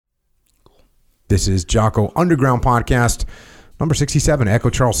This is Jocko Underground Podcast, number 67. Echo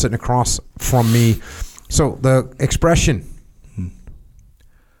Charles sitting across from me. So the expression,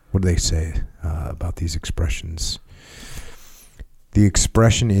 what do they say about these expressions? The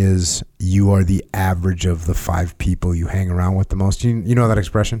expression is, you are the average of the 5 people you hang around with the most. You know that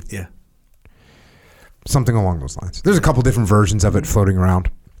expression? Yeah. Something along those lines. There's a couple different versions of it floating around,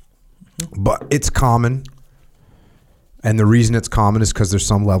 but it's common. And the reason it's common is because there's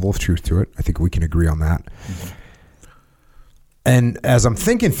some level of truth to it. I think we can agree on that. Mm-hmm. And as I'm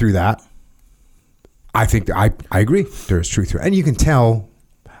thinking through that, I think I agree. There is truth to it. And you can tell,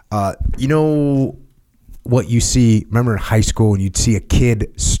 you know what you see, remember in high school when you'd see a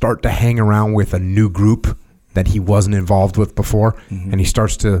kid start to hang around with a new group that he wasn't involved with before, and he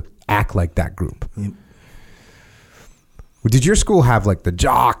starts to act like that group. Yep. Did your school have like the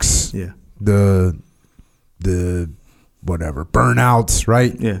jocks, the whatever, burnouts,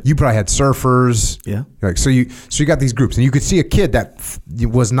 right? Yeah. You probably had surfers. Yeah. Like so you got these groups, and you could see a kid that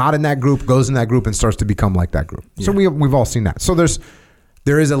was not in that group, goes in that group, and starts to become like that group. Yeah. So we've all seen that. So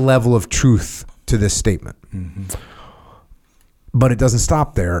there is a level of truth to this statement. Mm-hmm. But it doesn't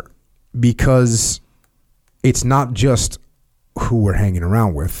stop there, because it's not just who we're hanging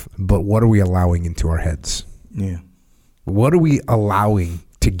around with, but what are we allowing into our heads? Yeah. What are we allowing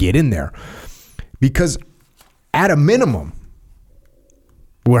to get in there? Because at a minimum,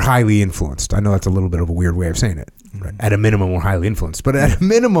 we're highly influenced. I know that's a little bit of a weird way of saying it. Right? At a minimum, we're highly influenced. But at a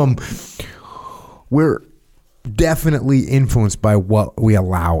minimum, we're definitely influenced by what we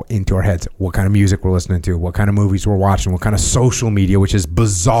allow into our heads. What kind of music we're listening to, what kind of movies we're watching, what kind of social media, which is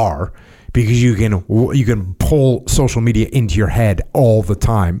bizarre because you can pull social media into your head all the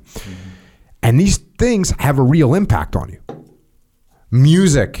time. Mm-hmm. And these things have a real impact on you.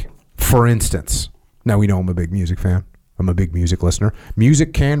 Music, for instance. Now, we know I'm a big music fan. I'm a big music listener.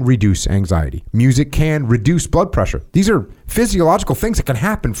 Music can reduce anxiety. Music can reduce blood pressure. These are physiological things that can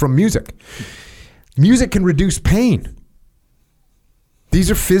happen from music. Music can reduce pain.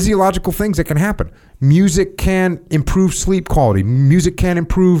 These are physiological things that can happen. Music can improve sleep quality. Music can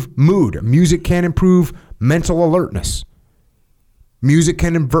improve mood. Music can improve mental alertness. Music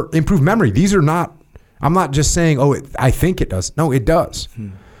can improve memory. These are not, I'm not just saying, I think it does. No, it does.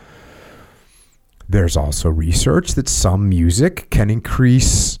 There's also research that some music can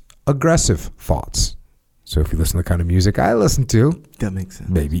increase aggressive thoughts. So if you listen to the kind of music I listen to, that makes sense.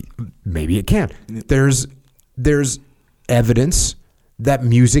 Maybe it can. There's evidence that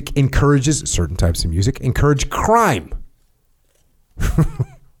music encourages, certain types of music encourage crime.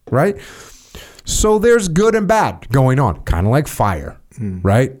 Right? So there's good and bad going on, kind of like fire,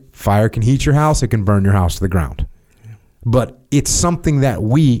 right? Fire can heat your house, it can burn your house to the ground. Yeah. But it's something that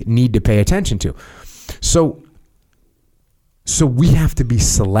we need to pay attention to. So we have to be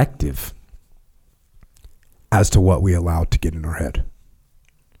selective as to what we allow to get in our head.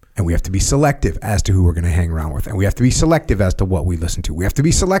 And we have to be selective as to who we're going to hang around with. And we have to be selective as to what we listen to. We have to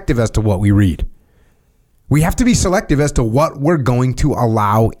be selective as to what we read. We have to be selective as to what we're going to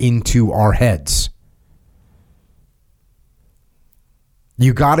allow into our heads.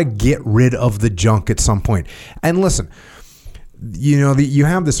 You got to get rid of the junk at some point. And listen, you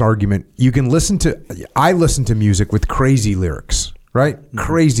have this argument. You can I listen to music with crazy lyrics, right? Mm-hmm.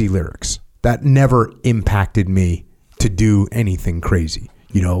 Crazy lyrics that never impacted me to do anything crazy.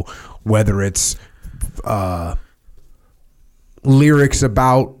 Whether it's lyrics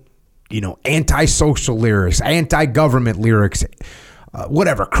about, antisocial lyrics, anti-government lyrics,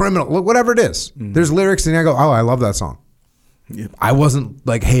 whatever, criminal, whatever it is. Mm-hmm. There's lyrics and I go, I love that song. Yep. I wasn't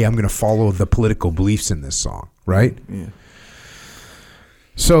like, hey, I'm going to follow the political beliefs in this song, right? Yeah.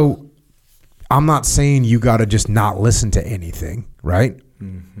 So I'm not saying you got to just not listen to anything, right?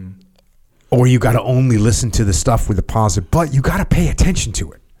 Mm-hmm. Or you got to only listen to the stuff with the positive, but you got to pay attention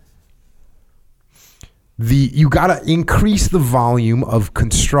to it. You got to increase the volume of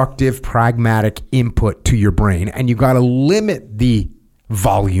constructive, pragmatic input to your brain, and you got to limit the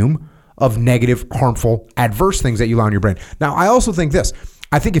volume of negative, harmful, adverse things that you allow in your brain. Now, I also think this.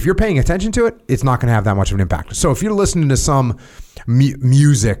 I think if you're paying attention to it, it's not going to have that much of an impact. So if you're listening to some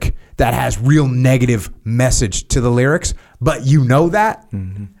music that has real negative message to the lyrics, but you know that,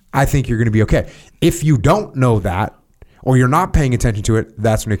 I think you're going to be okay. If you don't know that, or you're not paying attention to it,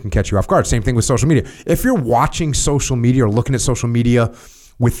 that's when it can catch you off guard. Same thing with social media. If you're watching social media or looking at social media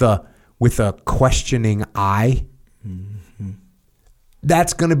with a questioning eye,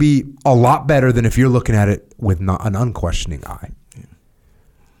 that's going to be a lot better than if you're looking at it with an unquestioning eye. Yeah.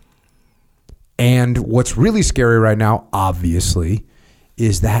 And what's really scary right now, obviously,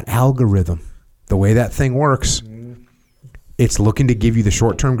 is that algorithm. The way that thing works, It's looking to give you the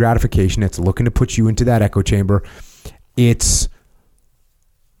short-term gratification. It's looking to put you into that echo chamber. It's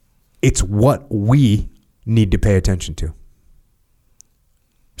what we need to pay attention to.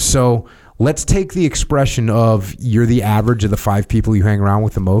 So let's take the expression of you're the average of the 5 people you hang around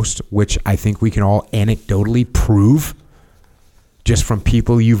with the most, which I think we can all anecdotally prove just from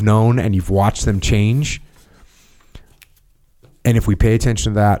people you've known and you've watched them change. And if we pay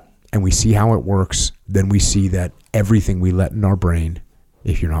attention to that and we see how it works, then we see that everything we let in our brain,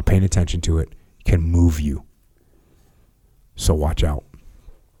 if you're not paying attention to it, can move you. So watch out.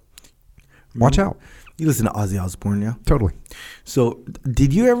 Watch out. You listen to Ozzy Osbourne, yeah? Totally. So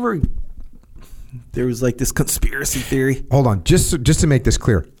did you ever, there was like this conspiracy theory. Hold on. Just to make this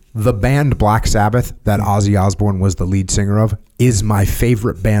clear, the band Black Sabbath that Ozzy Osbourne was the lead singer of is my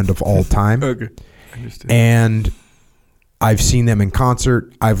favorite band of all time. Okay. I understand. And I've seen them in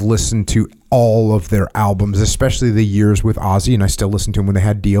concert. I've listened to all of their albums, especially the years with Ozzy, and I still listen to them when they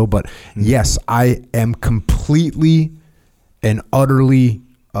had Dio. But yes, I am completely and utterly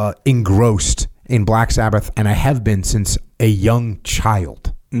engrossed in Black Sabbath, and I have been since a young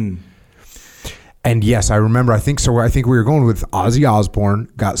child. And yes, I remember, I think we were going with Ozzy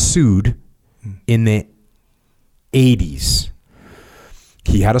Osbourne got sued in the 80s.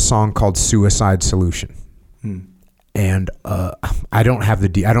 He had a song called Suicide Solution. And I don't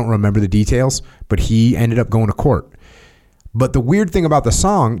remember the details, but he ended up going to court. But the weird thing about the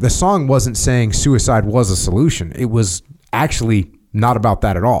song wasn't saying suicide was a solution. It was actually not about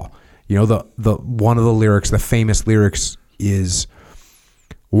that at all. You know, the one of the lyrics, the famous lyrics is,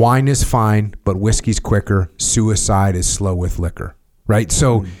 wine is fine, but whiskey's quicker. Suicide is slow with liquor. Right?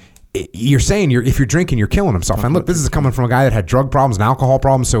 So you're saying if you're drinking, you're killing himself. And look, this is coming from a guy that had drug problems and alcohol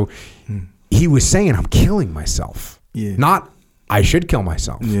problems. So he was saying, I'm killing myself. Yeah. Not, I should kill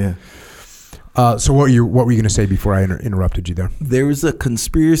myself. Yeah. So what were you going to say before I interrupted you there? There was a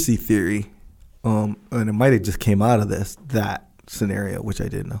conspiracy theory, and it might have just came out of that scenario, which I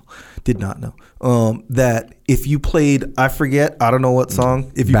did not know, that if you played, I don't know what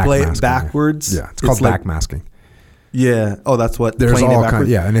song, if you play it backwards. Yeah, it's called backmasking. Yeah. Oh, that's what. There's all kinds.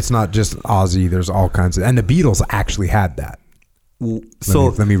 Yeah, and it's not just Ozzy. There's all kinds of, and the Beatles actually had that. Let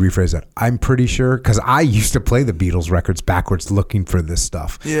me rephrase that. I'm pretty sure, because I used to play the Beatles records backwards looking for this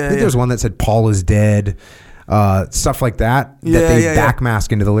stuff. Yeah, I think there's one that said Paul is dead, stuff like that, they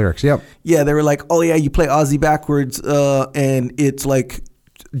backmask into the lyrics. Yep. Yeah, they were like, oh yeah, you play Ozzy backwards, and it's like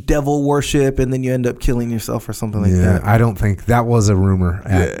devil worship, and then you end up killing yourself or something like that. I don't think that was a rumor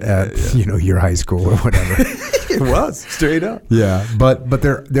at your high school or whatever. It was straight up. Yeah, but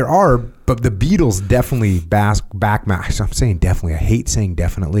there are, but the Beatles definitely backmask. I'm saying definitely. I hate saying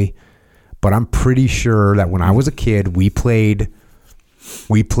definitely, but I'm pretty sure that when I was a kid, we played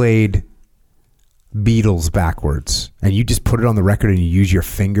Beatles backwards, and you just put it on the record and you use your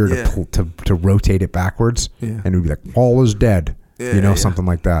finger to rotate it backwards, and it would be like Paul is dead. Something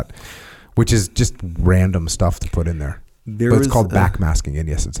like that, which is just random stuff to put in there. But it's called backmasking, and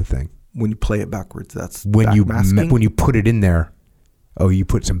yes, it's a thing. When you play it backwards, that's when you put it in there. Oh, you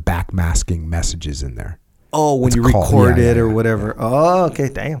put some backmasking messages in there. Oh, when you record it or whatever. Yeah. Oh, okay,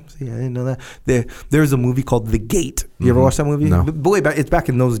 damn. See, I didn't know that. There's a movie called The Gate. You ever watch that movie? No. Boy, it's back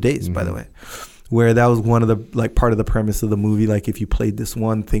in those days, by the way, where that was one of the part of the premise of the movie. Like if you played this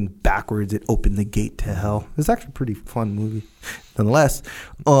one thing backwards, it opened the gate to hell. It's actually a pretty fun movie, nonetheless.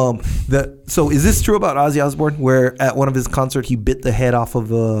 So is this true about Ozzy Osbourne? Where at one of his concerts he bit the head off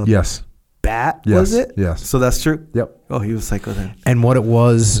of a bat? Yes. Was it? Yes. So that's true. Yep. Oh, he was psycho then. And what it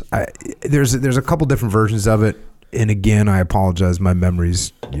was, there's a couple different versions of it. And again, I apologize. My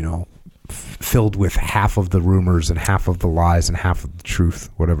memory's filled with half of the rumors and half of the lies and half of the truth.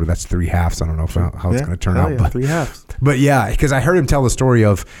 Whatever. That's 3 halves. I don't know how it's going to turn out. But 3 halves. But yeah, because I heard him tell the story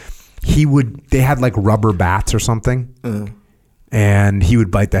of they had like rubber bats or something. And he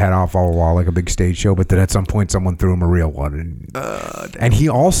would bite the head off all the while, like a big stage show. But then at some point, someone threw him a real one. And he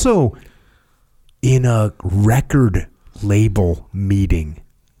also, in a record label meeting,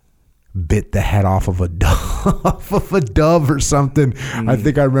 bit the head off of a dove or something. I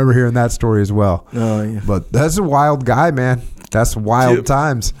think I remember hearing that story as well. Oh yeah. But that's a wild guy, man. That's wild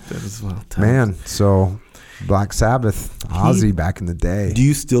times. That is wild times. Man, so Black Sabbath, Ozzy back in the day. Do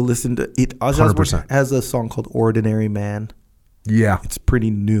you still listen to it? Ozzy Osbourne has a song called Ordinary Man. Yeah. It's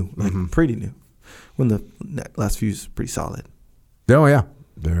pretty new. Pretty new. When the last few is pretty solid. Oh yeah.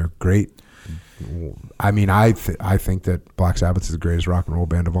 They're great. I mean, I think that Black Sabbath is the greatest rock and roll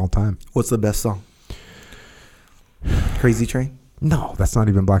band of all time. What's the best song? Crazy Train? No, that's not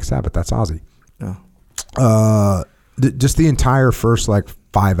even Black Sabbath. That's Ozzy. Oh. Just the entire first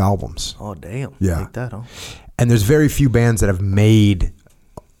 5 albums. Oh, damn. Yeah. Like that, huh? And there's very few bands that have made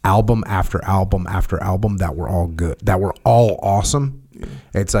album after album after album that were all good, that were all awesome. Yeah.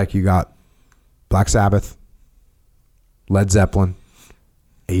 It's like you got Black Sabbath, Led Zeppelin,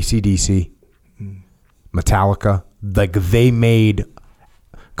 AC/DC, Metallica. Like they made,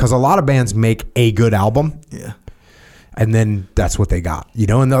 because a lot of bands make a good album. Yeah. And then that's what they got, you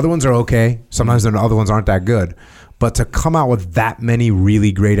know, and the other ones are okay. Sometimes the other ones aren't that good. But to come out with that many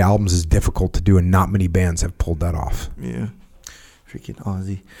really great albums is difficult to do, and not many bands have pulled that off. Yeah. Freaking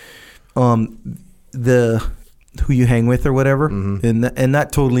Ozzy. The who you hang with or whatever, and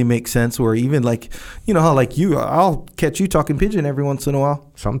that totally makes sense. Where even like, you know how like you, I'll catch you talking pigeon every once in a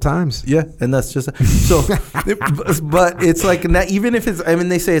while. Sometimes, yeah, and that's just so. But it's like not, even if it's, I mean,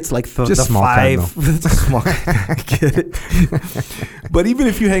 they say it's like the small five. Small. I get it. But even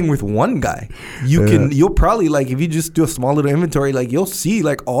if you hang with one guy, you'll probably like, if you just do a small little inventory, like you'll see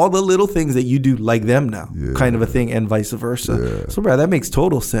like all the little things that you do like them now, kind of a thing, and vice versa. Yeah. So, bro, that makes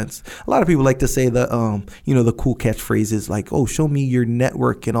total sense. A lot of people like to say the you know, the cool catchphrases like, oh, show me your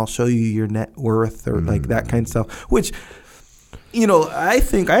network and I'll show you your net worth, or like that kind of stuff, which, you know, I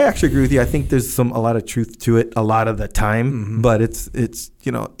think I actually agree with you. I think there's a lot of truth to it a lot of the time, but it's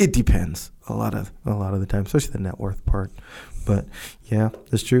you know, it depends a lot of the time, especially the net worth part. But yeah,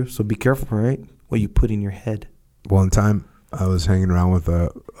 that's true. So be careful, right? What you put in your head. One time I was hanging around with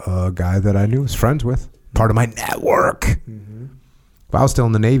a guy that I knew, was friends with, part of my network. But I was still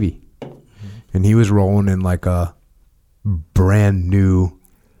in the Navy. And he was rolling in like a brand new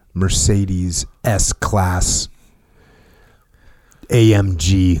Mercedes S-Class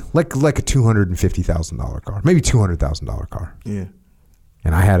AMG, like a $250,000 car, maybe $200,000 car. Yeah.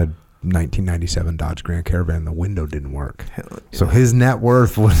 And I had a 1997 Dodge Grand Caravan, and the window didn't work. So his net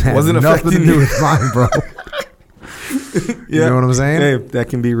worth wasn't nothing to do with mine, bro. You know what I'm saying? Hey, that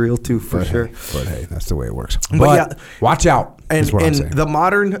can be real too, for sure. But hey, that's the way it works. But yeah, watch out. And the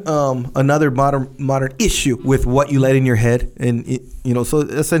modern, another modern issue with what you let in your head, and it, you know, so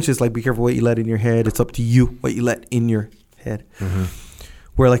essentially it's like, be careful what you let in your head. It's up to you what you let in your head.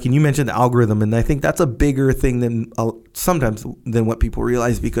 Where like, and you mentioned the algorithm, and I think that's a bigger thing than sometimes than what people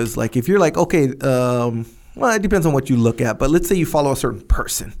realize, because like if you're like, okay, well, it depends on what you look at, but let's say you follow a certain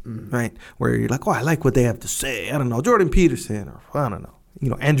person, right? Where you're like, oh, I like what they have to say. I don't know, Jordan Peterson, or I don't know, you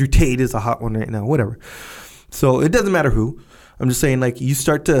know, Andrew Tate is a hot one right now, whatever. So it doesn't matter who. I'm just saying, like, you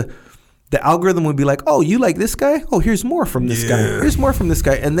start to, the algorithm would be like, oh, you like this guy? Oh, here's more from this guy. Here's more from this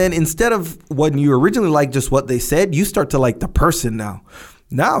guy. And then instead of when you originally liked just what they said, you start to like the person now.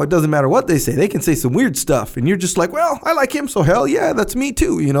 Now it doesn't matter what they say. They can say some weird stuff. And you're just like, well, I like him, so hell yeah, that's me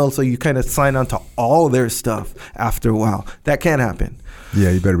too. You know, so you kind of sign on to all their stuff after a while. That can happen. Yeah,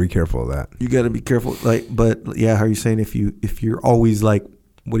 you better be careful of that. You got to be careful. Like, but yeah, how are you saying if you're always like,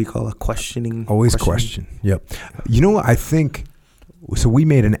 what do you call it? Questioning? Always question. Yep. You know what? I think, so we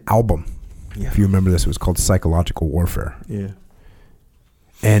made an album. Yeah. If you remember this, it was called Psychological Warfare. Yeah.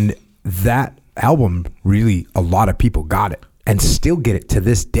 And that album, really, a lot of people got it and still get it to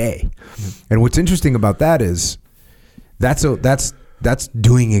this day. And what's interesting about that is that's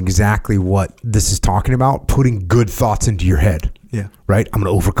doing exactly what this is talking about, putting good thoughts into your head. Yeah. Right? I'm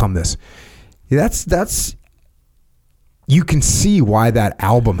going to overcome this. Yeah, that's you can see why that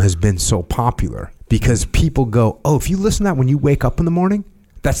album has been so popular, because people go, oh, if you listen to that when you wake up in the morning,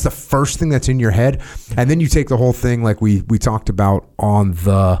 that's the first thing that's in your head. And then you take the whole thing like we talked about on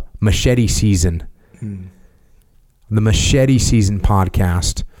the Machete Season, the Machete Season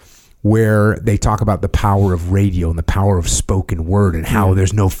podcast, where they talk about the power of radio and the power of spoken word and how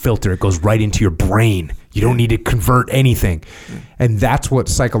there's no filter. It goes right into your brain. You don't need to convert anything. And that's what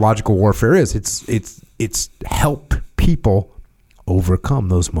psychological warfare is. It's help people overcome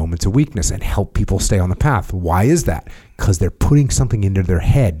those moments of weakness and help people stay on the path. Why is that? Because they're putting something into their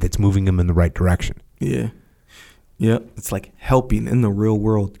head that's moving them in the right direction. Yeah. Yeah. It's like helping in the real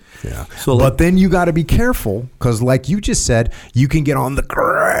world. Yeah. So but then you got to be careful, because like you just said, you can get on the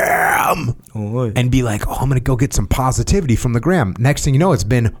gram and be like, oh, I'm going to go get some positivity from the gram. Next thing you know, it's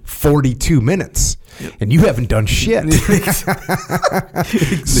been 42 minutes and you haven't done shit.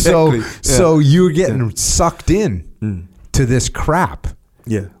 Exactly. So you're getting sucked in to this crap.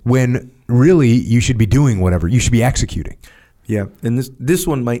 Yeah. When really you should be doing whatever. You should be executing. Yeah. And this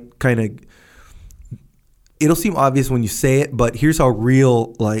one might kind of, it'll seem obvious when you say it, but here's how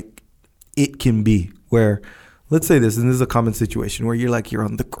real like it can be. Where, let's say this, and this is a common situation where you're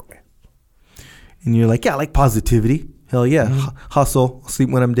on the gram and you're like, yeah, I like positivity. Hell yeah. Hustle, sleep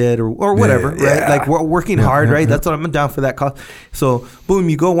when I'm dead, or whatever, right? Like we're working hard, right? That's what I'm down for that cause. So boom,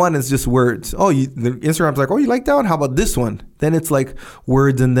 you go on, it's just words. Oh, the Instagram's like, oh, you like that one? How about this one? Then it's like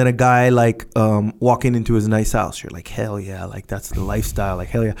words, and then a guy like walking into his nice house. You're like, hell yeah, like that's the lifestyle, like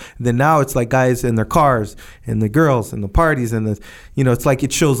hell yeah. And then now it's like guys in their cars and the girls and the parties and the, it's like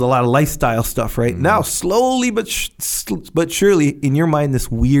it shows a lot of lifestyle stuff right now. Slowly but surely, in your mind, this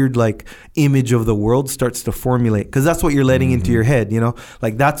weird like image of the world starts to formulate, because that's what you're letting into your head.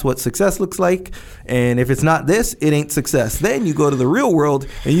 Like that's what success looks like, and if it's not this, it ain't success. Then you go to the real world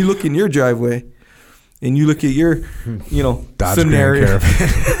and you look in your driveway. And you look at your, Dodge scenario.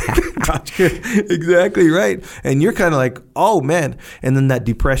 Exactly right. And you're kind of like, oh man. And then that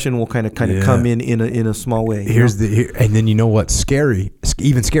depression will kind of come in a small way. And then you know what's scary?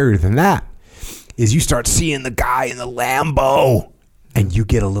 Even scarier than that is you start seeing the guy in the Lambo, and you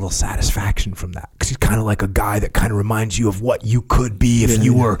get a little satisfaction from that, because he's kind of like a guy that kind of reminds you of what you could be if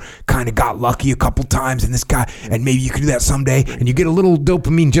you were kind of got lucky a couple times, and this guy, and maybe you could do that someday, and you get a little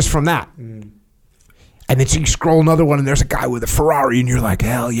dopamine just from that. And then so you scroll another one, and there's a guy with a Ferrari, and you're like,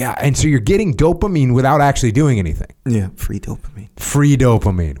 hell yeah. And so you're getting dopamine without actually doing anything. Yeah, free dopamine. Free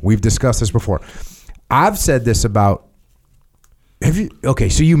dopamine. We've discussed this before. I've said this about, so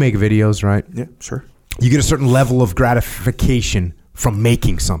you make videos, right? Yeah, sure. You get a certain level of gratification from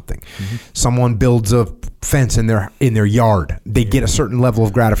making something. Someone builds a fence in their yard. They get a certain level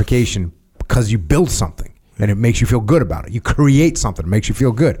of gratification because you build something, and it makes you feel good about it. You create something, it makes you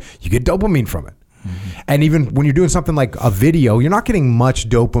feel good. You get dopamine from it. And even when you're doing something like a video, you're not getting much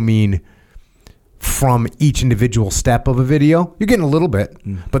dopamine from each individual step of a video. You're getting a little bit,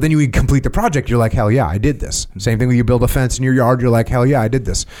 but then you complete the project, you're like, hell yeah, I did this. Same thing when you build a fence in your yard, you're like, hell yeah, I did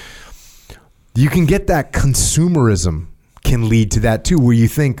this. You can get that consumerism can lead to that too, where you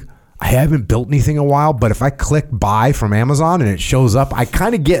think, I haven't built anything in a while, but if I click buy from Amazon and it shows up, I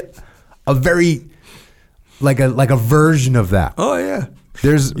kind of get a very, like a version of that. Oh yeah.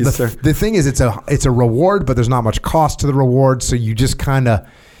 There's the thing is, it's a reward, but there's not much cost to the reward, so you just kind of,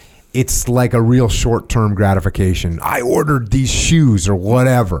 it's like a real short-term gratification. I ordered these shoes or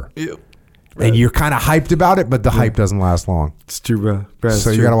whatever, and you're kind of hyped about it, but the hype doesn't last long. It's true, bro.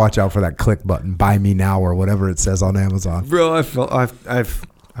 So you got to watch out for that click button, buy me now, or whatever it says on Amazon. Bro, I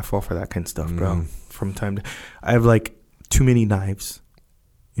fall for that kind of stuff, bro. From time to, I have like too many knives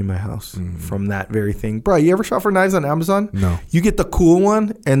in my house from that very thing. Bro, you ever shop for knives on Amazon? No. You get the cool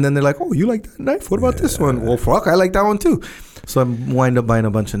one, and then they're like, oh, you like that knife? What about this one? Well, fuck, I like that one too. So I wind up buying a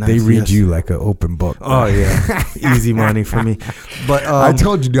bunch of knives. They read you like an open book. Oh, yeah. Easy money for me. But I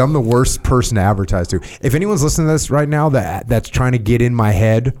told you, dude, I'm the worst person to advertise to. If anyone's listening to this right now that's trying to get in my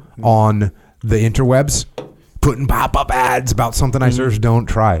head on the interwebs, putting pop-up ads about something I search, don't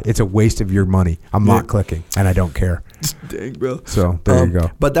try. It's a waste of your money. I'm not clicking, and I don't care. Dang, bro. So there you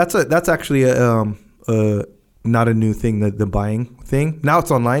go. But that's actually not a new thing, the buying thing. Now it's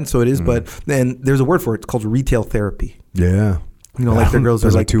online, so it is. But then there's a word for it. It's called retail therapy. Yeah. Like the girls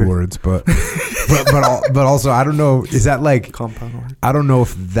are like two words, but but also I don't know. Is that like compound word? I don't know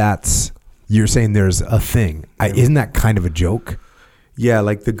if that's, you're saying there's a thing. Isn't that kind of a joke? Yeah,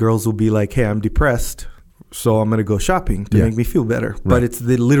 like the girls will be like, "Hey, I'm depressed, so I'm gonna go shopping to make me feel better." Right. But it's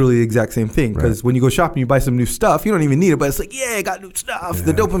literally the exact same thing, because when you go shopping, you buy some new stuff. You don't even need it, but it's like, yeah, I got new stuff. Yeah.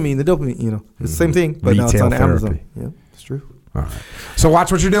 The dopamine. It's the same thing, but retail now it's on therapy. Amazon. Yeah, it's true. All right. So watch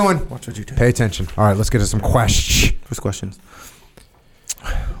what you're doing. Watch what you're doing. Pay attention. All right, let's get to some questions. First questions.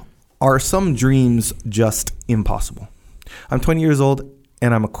 Are some dreams just impossible? I'm 20 years old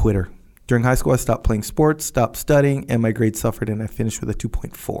and I'm a quitter. During high school, I stopped playing sports, stopped studying, and my grades suffered, and I finished with a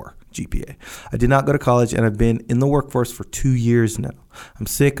 2.4 GPA. I did not go to college, and I've been in the workforce for 2 years now. I'm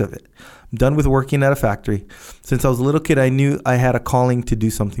sick of it. I'm done with working at a factory. Since I was a little kid, I knew I had a calling to do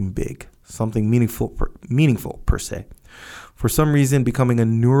something big, something meaningful per se. For some reason, becoming a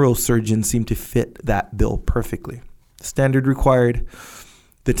neurosurgeon seemed to fit that bill perfectly. The standard required,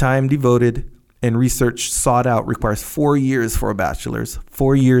 the time devoted, and research sought out requires 4 years for a bachelor's,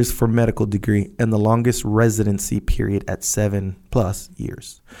 4 years for a medical degree, and the longest residency period at 7+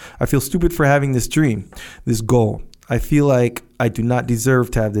 years. I feel stupid for having this dream, this goal. I feel like I do not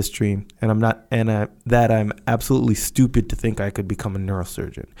deserve to have this dream, and I'm absolutely stupid to think I could become a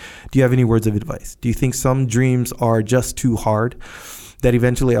neurosurgeon. Do you have any words of advice? Do you think some dreams are just too hard, that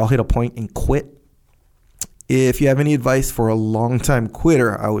eventually I'll hit a point and quit? If you have any advice for a long-time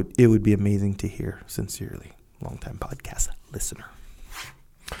quitter, it would be amazing to hear. Sincerely, long-time podcast listener.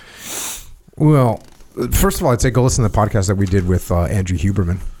 Well, first of all, I'd say go listen to the podcast that we did with Andrew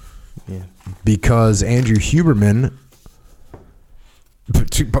Huberman. Yeah. Because Andrew Huberman,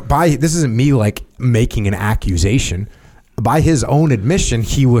 this isn't me like making an accusation. By his own admission,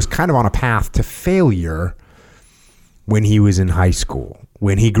 he was kind of on a path to failure when he was in high school,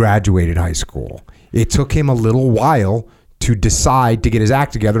 when he graduated high school. It took him a little while to decide to get his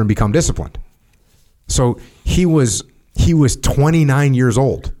act together and become disciplined. So he was 29 years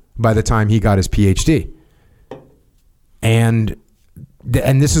old by the time he got his PhD. And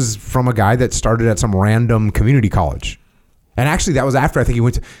this is from a guy that started at some random community college. And actually, that was after, I think he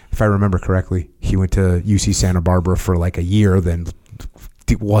went to, if I remember correctly, he went to UC Santa Barbara for like a year. Then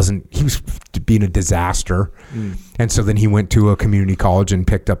he was being a disaster. And so then he went to a community college and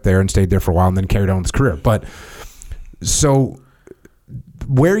picked up there and stayed there for a while and then carried on his career. But so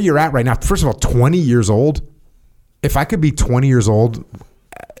where you're at right now, first of all, 20 years old, if I could be 20 years old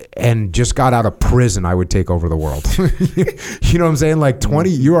and just got out of prison, I would take over the world. You know what I'm saying? Like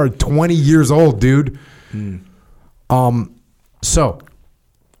you are 20 years old, dude. So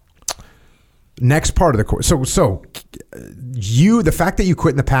next part of the course. So the fact that you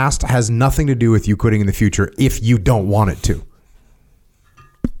quit in the past has nothing to do with you quitting in the future if you don't want it to.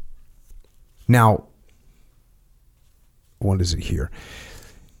 Now, what is it here?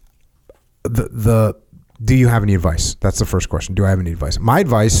 Do you have any advice? That's the first question. Do I have any advice? My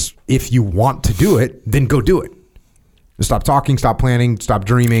advice, if you want to do it, then go do it. Stop talking, stop planning, stop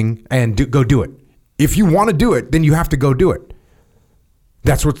dreaming, and go do it. If you want to do it, then you have to go do it.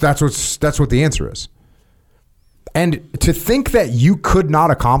 That's what the answer is. And to think that you could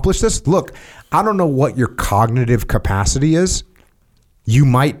not accomplish this, look, I don't know what your cognitive capacity is. You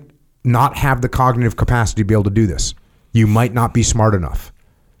might not have the cognitive capacity to be able to do this. You might not be smart enough.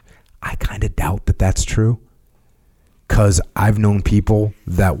 I kind of doubt that that's true, because I've known people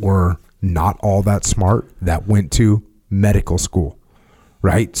that were not all that smart that went to medical school,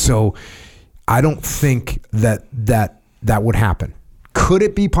 right? So I don't think that would happen. Could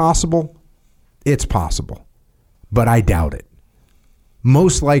it be possible? It's possible, but I doubt it.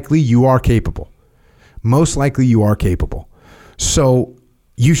 Most likely you are capable. So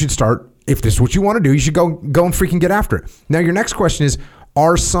you should start. If this is what you want to do, you should go and freaking get after it. Now, your next question is,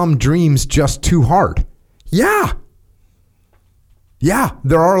 are some dreams just too hard? Yeah,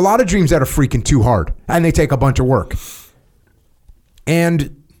 there are a lot of dreams that are freaking too hard, and they take a bunch of work.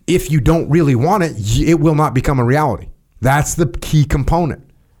 And if you don't really want it, it will not become a reality. That's the key component.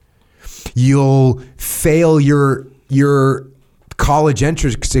 You'll fail your college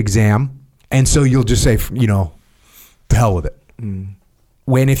entrance exam, and so you'll just say, to hell with it.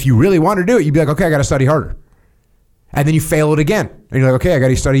 When if you really want to do it, you'd be like, okay, I got to study harder. And then you fail it again. And you're like, okay, I got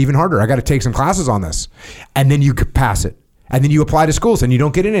to study even harder. I got to take some classes on this. And then you could pass it. And then you apply to schools and you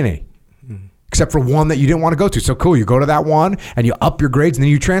don't get in any. Except for one that you didn't want to go to. So cool, you go to that one and you up your grades and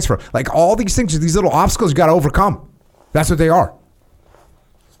then you transfer. Like all these things, these little obstacles you got to overcome. That's what they are.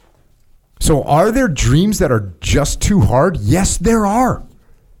 So are there dreams that are just too hard? Yes, there are.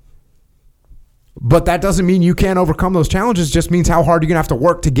 But that doesn't mean you can't overcome those challenges. It just means how hard you're going to have to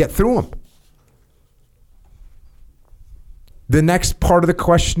work to get through them. The next part of the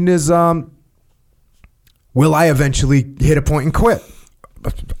question is, will I eventually hit a point and quit?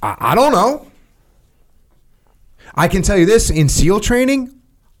 I don't know. I can tell you this, in SEAL training,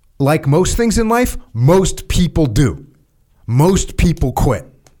 like most things in life, most people do. Most people quit.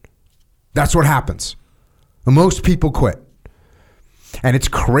 That's what happens. Most people quit. And it's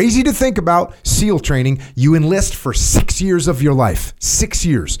crazy to think about SEAL training. You enlist for 6 years of your life. 6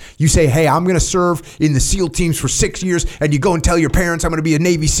 years. You say, hey, I'm going to serve in the SEAL teams for 6 years. And you go and tell your parents, I'm going to be a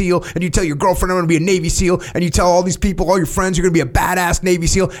Navy SEAL. And you tell your girlfriend, I'm going to be a Navy SEAL. And you tell all these people, all your friends, you're going to be a badass Navy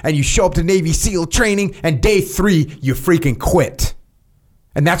SEAL. And you show up to Navy SEAL training. And day 3, you freaking quit.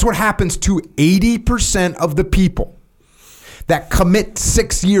 And that's what happens to 80% of the people that commit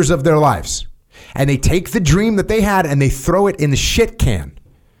 6 years of their lives. And they take the dream that they had and they throw it in the shit can.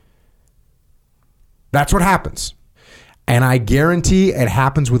 That's what happens. And I guarantee it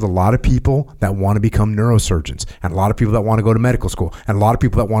happens with a lot of people that want to become neurosurgeons, and a lot of people that want to go to medical school, and a lot of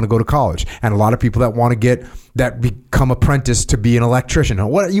people that want to go to college, and a lot of people that want to become apprentice to be an electrician.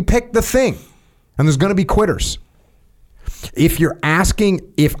 What, you pick the thing, and there's going to be quitters. If you're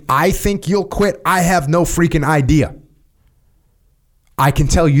asking if I think you'll quit, I have no freaking idea. I can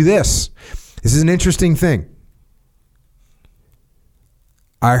tell you this. This is an interesting thing.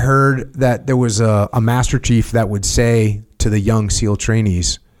 I heard that there was a master chief that would say to the young SEAL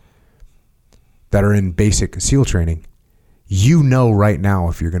trainees that are in basic SEAL training, you know right now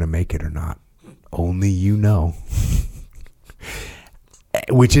if you're going to make it or not. Only you know.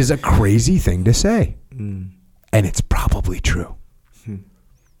 Which is a crazy thing to say. And it's probably true.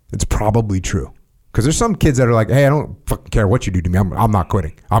 It's probably true. Because there's some kids that are like, hey, I don't fucking care what you do to me. I'm not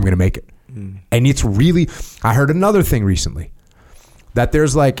quitting. I'm going to make it. And it's really, I heard another thing recently, that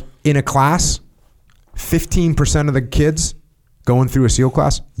there's like in a class, 15% of the kids going through a SEAL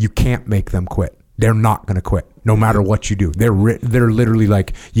class, you can't make them quit. They're not going to quit, no matter what you do. They're literally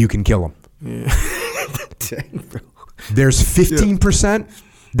like, you can kill them. Yeah. Dang, bro. There's 15%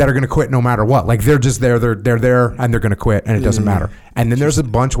 that are going to quit no matter what. Like they're just there, they're there, and they're going to quit, and it doesn't matter. And then there's a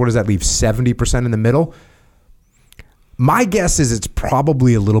bunch. What does that leave? 70% in the middle. My guess is it's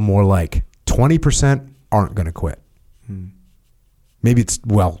probably a little more like 20% aren't going to quit. Maybe it's,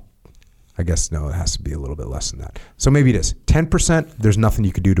 well, I guess no, it has to be a little bit less than that. So maybe it is 10%. There's nothing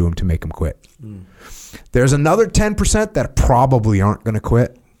you could do to them to make them quit. There's another 10% that probably aren't going to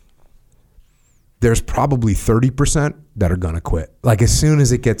quit. There's probably 30% that are going to quit. Like as soon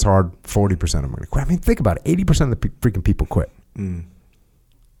as it gets hard, 40% of them are going to quit. I mean, think about it. 80% of the freaking people quit.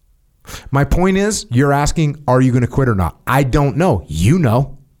 My point is, you're asking, are you going to quit or not? I don't know. You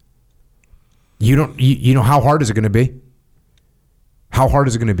know. You know, how hard is it going to be? How hard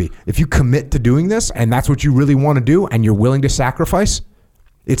is it going to be? If you commit to doing this and that's what you really want to do and you're willing to sacrifice,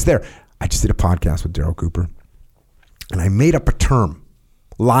 it's there. I just did a podcast with Daryl Cooper and I made up a term,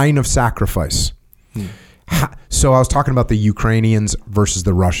 line of sacrifice. So I was talking about the Ukrainians versus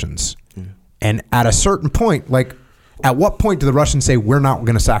the Russians. And at a certain point, like at what point do the Russians say, we're not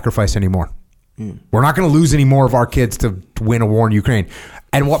going to sacrifice anymore? We're not going to lose any more of our kids to win a war in Ukraine.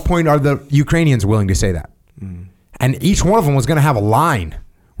 At what point are the Ukrainians willing to say that? And each one of them was going to have a line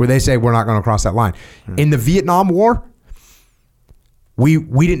where they say, we're not going to cross that line. In the Vietnam War, we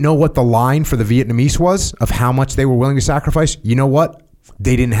didn't know what the line for the Vietnamese was of how much they were willing to sacrifice. You know what?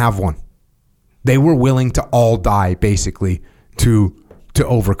 They didn't have one. They were willing to all die, basically, to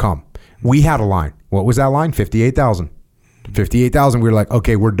overcome. We had a line. What was that line? 58,000. 58,000, we were like,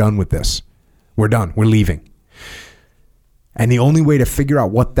 okay, we're done with this. We're done. We're leaving. And the only way to figure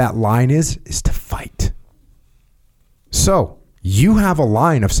out what that line is to fight. So you have a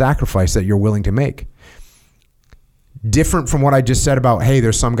line of sacrifice that you're willing to make. Different from what I just said about, hey,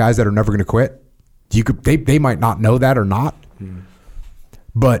 there's some guys that are never going to quit. They might not know that or not.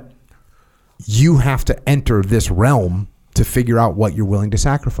 But you have to enter this realm to figure out what you're willing to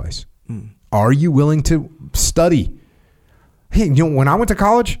sacrifice. Are you willing to study? Hey, you know, when I went to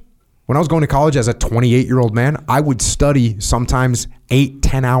college, when I was going to college as a 28-year-old man, I would study sometimes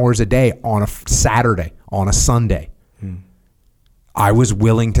 8-10 hours a day on a Saturday, on a Sunday. I was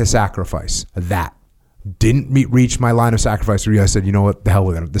willing to sacrifice that. Didn't reach my line of sacrifice. I said, you know what, the hell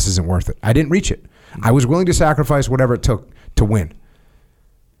with it. This isn't worth it. I didn't reach it. I was willing to sacrifice whatever it took to win.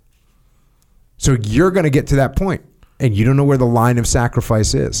 So you're going to get to that point, and you don't know where the line of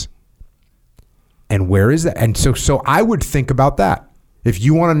sacrifice is. And where is that? And so I would think about that. If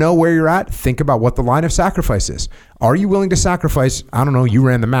you want to know where you're at, think about what the line of sacrifice is. Are you willing to sacrifice? I don't know. You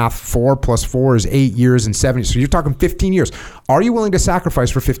ran the math. 4 + 4 is 8 years and 7 years. So you're talking 15 years. Are you willing to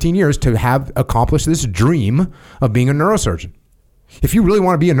sacrifice for 15 years to have accomplished this dream of being a neurosurgeon? If you really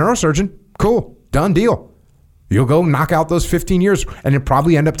want to be a neurosurgeon, cool. Done deal. You'll go knock out those 15 years, and it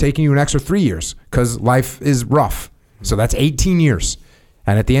probably end up taking you an extra 3 years because life is rough. So that's 18 years.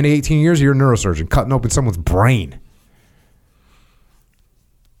 And at the end of 18 years, you're a neurosurgeon cutting open someone's brain.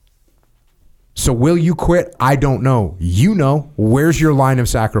 So will you quit? I don't know. You know. Where's your line of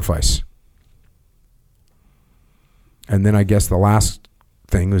sacrifice? And then I guess the last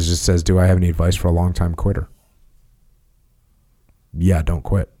thing is just says, do I have any advice for a long-time quitter? Yeah, don't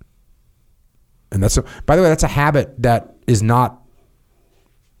quit. And by the way, that's a habit that is not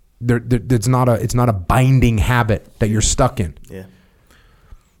it's not a binding habit that you're stuck in. Yeah.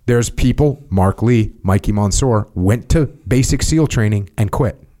 There's people, Mark Lee, Mikey Mansour, went to basic SEAL training and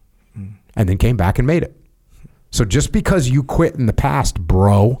quit. And then came back and made it. So just because you quit in the past,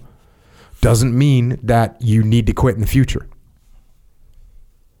 bro, doesn't mean that you need to quit in the future.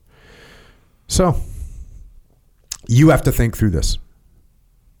 So you have to think through this.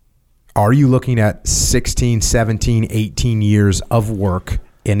 Are you looking at 16, 17, 18 years of work,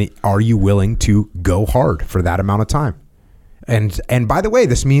 and are you willing to go hard for that amount of time? And by the way,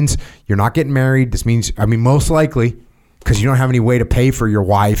 this means you're not getting married. This means, most likely, because you don't have any way to pay for your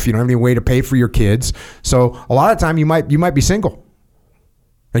wife. You don't have any way to pay for your kids. So a lot of time you might be single.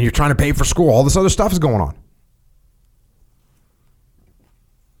 And you're trying to pay for school. All this other stuff is going on.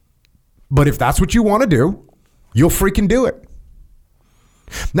 But if that's what you want to do, you'll freaking do it.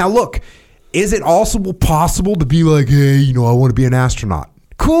 Now look, is it also possible to be like, hey, I want to be an astronaut?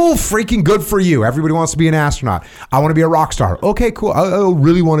 Cool, freaking good for you. Everybody wants to be an astronaut. I want to be a rock star. Okay, cool. I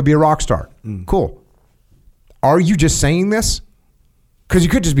really want to be a rock star. Cool. Are you just saying this? Because you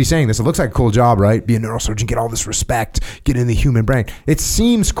could just be saying this. It looks like a cool job, right? Be a neurosurgeon, get all this respect, get in the human brain. It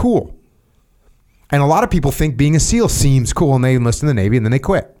seems cool. And a lot of people think being a SEAL seems cool, and they enlist in the Navy, and then they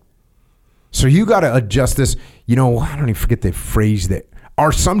quit. So you got to adjust this. I don't even forget the phrase that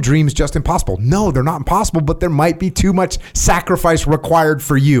Are some dreams just impossible? No, they're not impossible, but there might be too much sacrifice required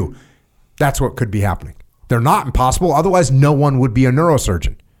for you. That's what could be happening. They're not impossible. Otherwise, no one would be a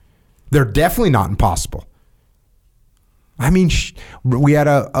neurosurgeon. They're definitely not impossible. I mean, we had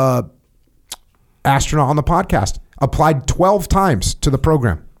a astronaut on the podcast, applied 12 times to the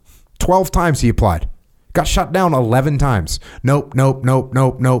program. 12 times he applied. Got shut down 11 times. Nope.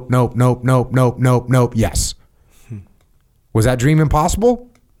 Yes. Was that dream impossible?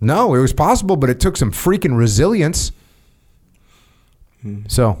 No, it was possible, but it took some freaking resilience.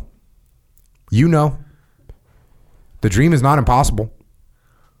 So, the dream is not impossible,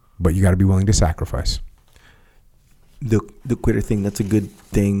 but you got to be willing to sacrifice. The quitter thing, that's a good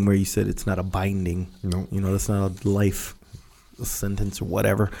thing where you said it's not a binding. No. That's not a life sentence or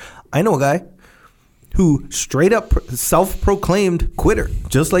whatever. I know a guy who straight up self-proclaimed quitter,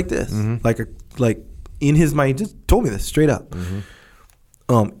 just like this. Like in his mind, just told me this straight up.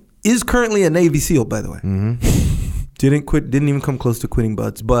 Is currently a Navy SEAL, by the way. Didn't quit, didn't even come close to quitting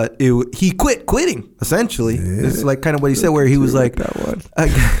butts, but he quit quitting, essentially. Yeah. It's like kind of what he said, where he was like,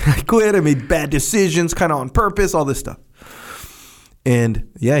 I quit, I made bad decisions kind of on purpose, all this stuff. And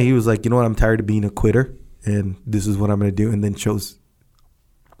yeah, he was like, you know what, I'm tired of being a quitter, and this is what I'm going to do, and then chose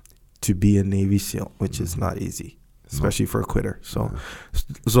to be a Navy SEAL, which is not easy, especially for a quitter.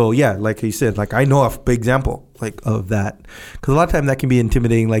 So yeah, like you said, like I know a big example like of that, because a lot of times that can be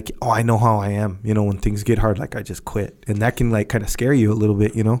intimidating. Like, oh, I know how I am. When things get hard, like I just quit, and that can like kind of scare you a little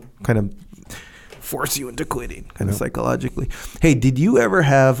bit. Kind of force you into quitting, kind of psychologically. Hey, did you ever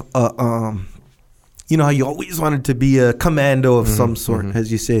have a how you always wanted to be a commando of some sort,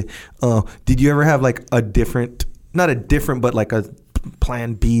 as you say? Did you ever have like not a different, but like a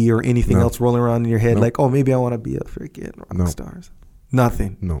plan B or anything else rolling around in your head? Like, oh, maybe I want to be a freaking rock stars.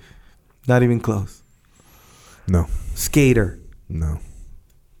 Nothing. No. Not even close. No. Skater. No.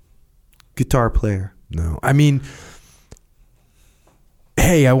 Guitar player. No. I mean,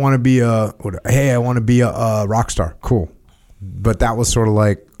 hey, I want to be a rock star. Cool. But that was sort of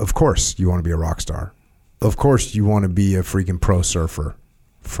like, of course you want to be a rock star. Of course you want to be a freaking pro surfer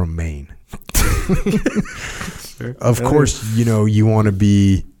from Maine. Of course, you want to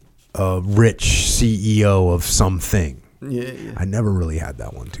be a rich CEO of something. Yeah. I never really had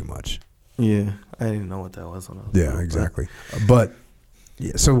that one too much. Yeah, I didn't know what that was. Exactly. But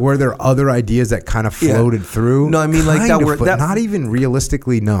yeah, so were there other ideas that kind of floated through? No, I mean like that were but not even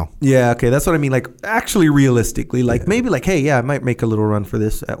realistically. No. Yeah. Okay, that's what I mean. Like actually, realistically, like maybe like, hey, yeah, I might make a little run for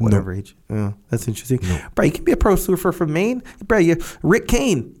this at whatever age. Yeah, that's interesting. Bro, you can be a pro surfer from Maine. Bro, Rick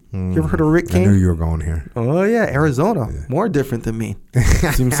Kane. You ever heard of Rick Kane? I knew you were going here. Oh, yeah. Arizona. Yeah. More different than me. See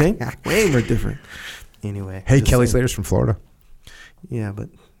what I'm saying? Way more different. Anyway. Hey, Kelly Slater's from Florida. Yeah, but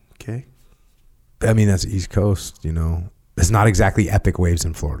okay. I mean, that's East Coast, It's not exactly epic waves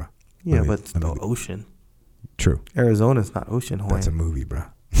in Florida. Yeah, but it's the ocean. True. Arizona's not ocean, Hawaii. That's a movie, bro.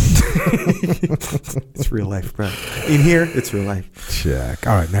 It's real life, bro. In here, it's real life. Check.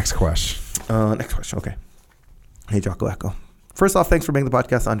 All right, next question. Okay. Hey, Jocko Echo. First off, thanks for making the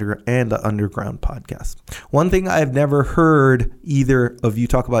podcast and the Underground podcast. One thing I've never heard either of you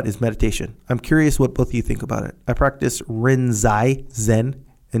talk about is meditation. I'm curious what both of you think about it. I practice Rinzai Zen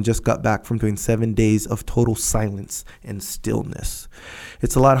and just got back from doing 7 days of total silence and stillness.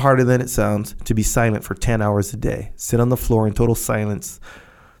 It's a lot harder than it sounds to be silent for 10 hours a day. Sit on the floor in total silence,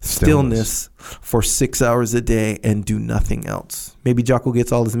 stillness for 6 hours a day, and do nothing else. Maybe Jocko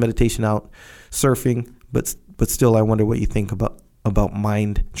gets all his meditation out surfing, but still, I wonder what you think about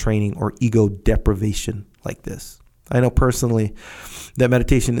mind training or ego deprivation like this. I know personally that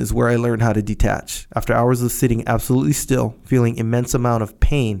meditation is where I learned how to detach. After hours of sitting absolutely still, feeling immense amount of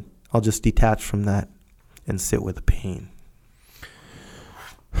pain, I'll just detach from that and sit with the pain.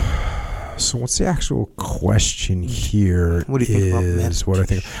 So what's the actual question here? What do you think about meditation? What I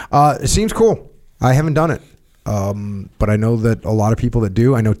think. It seems cool. I haven't done it, but I know that a lot of people that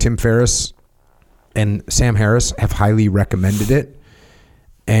do. I know Tim Ferriss and Sam Harris have highly recommended it,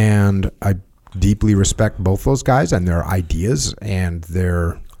 and I deeply respect both those guys and their ideas and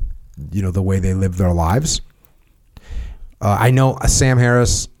their, the way they live their lives. I know Sam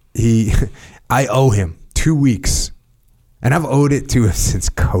Harris, I owe him 2 weeks, and I've owed it to him since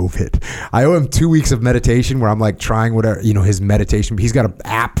COVID. I owe him 2 weeks of meditation where I'm like trying whatever, his meditation. He's got an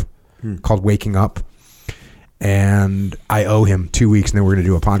app called Waking Up. And I owe him 2 weeks, and then we're going to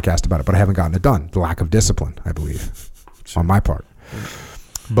do a podcast about it. But I haven't gotten it done. The lack of discipline, I believe, on my part.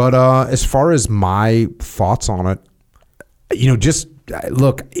 But as far as my thoughts on it, just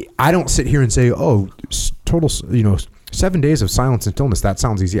look, I don't sit here and say, oh, total, 7 days of silence and stillness. That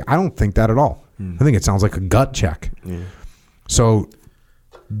sounds easy. I don't think that at all. I think it sounds like a gut check. Yeah. So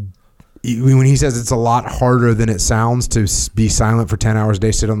when he says it's a lot harder than it sounds to be silent for 10 hours a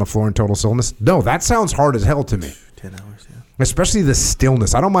day, sit on the floor in total stillness. No, that sounds hard as hell to me. 10 hours, yeah. Especially the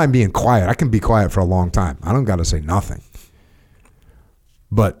stillness. I don't mind being quiet. I can be quiet for a long time. I don't got to say nothing.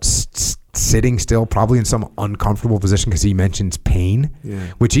 But sitting still, probably in some uncomfortable position, because he mentions pain,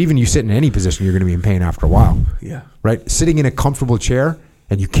 which even you sit in any position, you're going to be in pain after a while. Yeah. Right? Sitting in a comfortable chair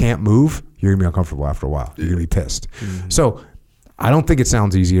and you can't move, you're going to be uncomfortable after a while. You're going to be pissed. Mm-hmm. So I don't think it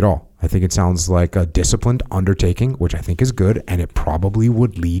sounds easy at all. I think it sounds like a disciplined undertaking, which I think is good, and it probably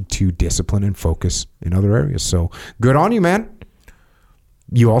would lead to discipline and focus in other areas. So good on you, man.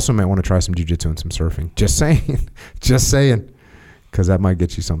 You also might want to try some jiu-jitsu and some surfing. Just saying. Just saying. Because that might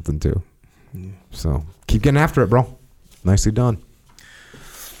get you something too. Yeah. So keep getting after it, bro. Nicely done.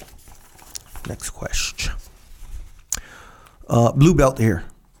 Next question. Blue belt here.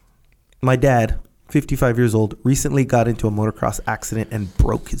 My dad, 55 years old, recently got into a motocross accident and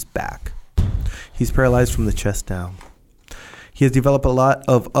broke his back. He's paralyzed from the chest down. He has developed a lot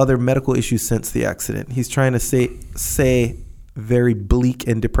of other medical issues since the accident. He's trying to say very bleak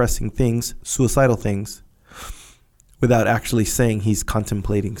and depressing things, suicidal things, without actually saying he's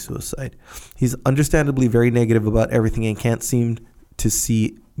contemplating suicide. He's understandably very negative about everything and can't seem to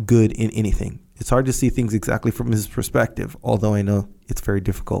see good in anything. It's hard to see things exactly from his perspective, although I know it's very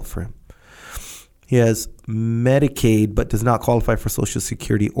difficult for him. He has Medicaid but does not qualify for Social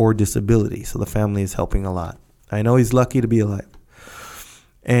Security or disability, so the family is helping a lot. I know he's lucky to be alive.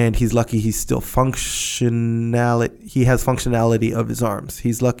 And he's lucky he's still functionality. He has functionality of his arms.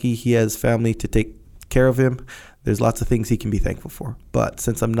 He's lucky he has family to take care of him. There's lots of things he can be thankful for. But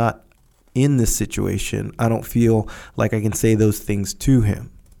since I'm not in this situation, I don't feel like I can say those things to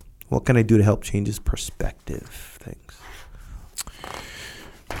him. What can I do to help change his perspective? Thanks.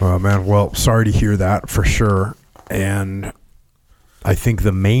 Oh, man. Well, sorry to hear that for sure. And I think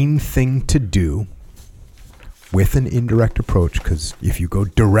the main thing to do with an indirect approach, because if you go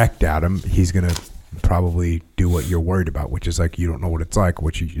direct at him, he's going to probably do what you're worried about, which is like you don't know what it's like,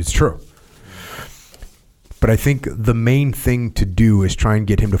 which is true. But I think the main thing to do is try and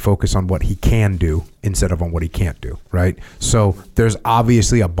get him to focus on what he can do instead of on what he can't do, right? So there's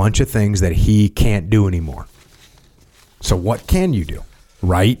obviously a bunch of things that he can't do anymore. So what can you do?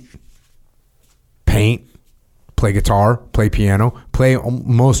 Write, paint, play guitar, play piano, play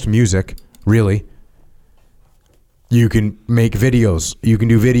most music, really. You can make videos. You can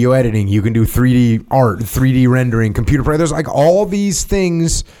do video editing. You can do 3D art, 3D rendering, computer play. There's like all these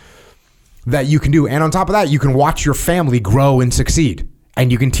things that you can do. And on top of that, you can watch your family grow and succeed.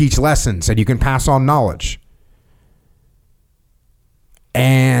 And you can teach lessons and you can pass on knowledge.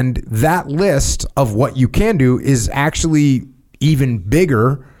 And that list of what you can do is actually even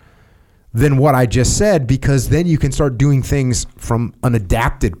bigger than what I just said, because then you can start doing things from an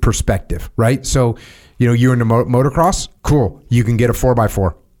adapted perspective, right? So, you know, you're into motocross, cool. You can get a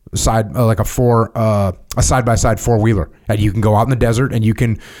 4x4 side, like a side-by-side four-wheeler, and you can go out in the desert and you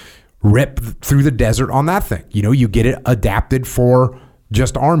can rip through the desert on that thing. You know, you get it adapted for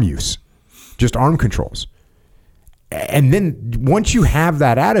just arm use, just arm controls. And then once you have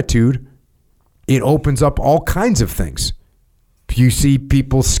that attitude, it opens up all kinds of things. You see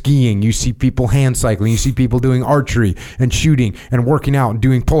people skiing, you see people hand cycling, you see people doing archery and shooting and working out and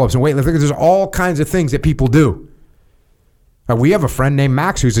doing pull-ups and weightlifting. There's all kinds of things that people do. We have a friend named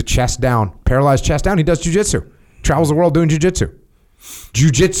Max who's a chest down, paralyzed chest down. He does jiu-jitsu, travels the world doing jiu-jitsu.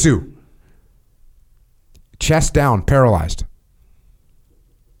 Jiu-jitsu. Chest down, paralyzed.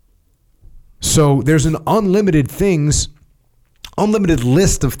 So there's an unlimited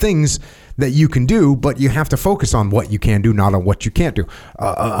list of things that you can do, but you have to focus on what you can do, not on what you can't do.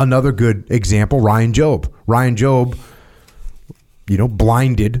 Another good example, Ryan Job. Ryan Job, you know,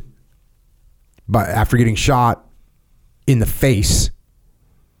 blinded after getting shot in the face,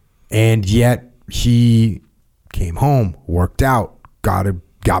 and yet he came home, worked out, got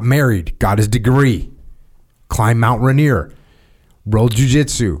married, got his degree, climbed Mount Rainier, rode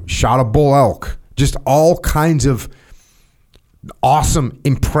jiu-jitsu, shot a bull elk, just all kinds of awesome,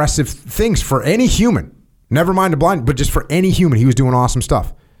 impressive things for any human. Never mind a blind, but just for any human, he was doing awesome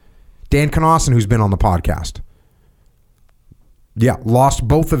stuff. Dan Knosson, who's been on the podcast, lost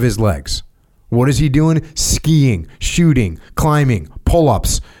both of his legs. What is he doing? Skiing, shooting, climbing,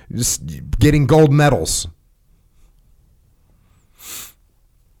 pull-ups, just getting gold medals.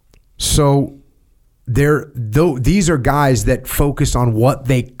 So these are guys that focus on what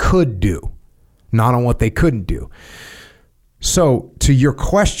they could do, not on what they couldn't do. So to your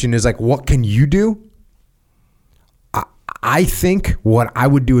question is like, what can you do? I think what I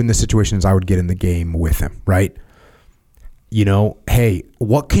would do in this situation is I would get in the game with him, right? hey,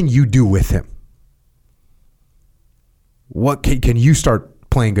 what can you do with him? What can you start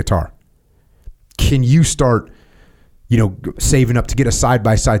playing guitar? Can you start, saving up to get a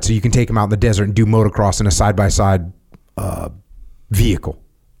side-by-side so you can take him out in the desert and do motocross in a side-by-side vehicle?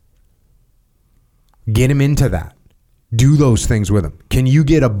 Get him into that. Do those things with him. Can you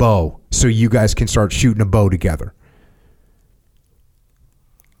get a bow so you guys can start shooting a bow together?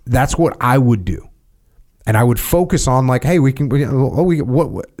 That's what I would do. And I would focus on hey,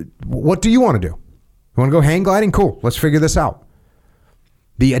 what do you want to do? You want to go hang gliding? Cool. Let's figure this out.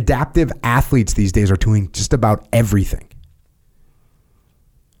 The adaptive athletes these days are doing just about everything.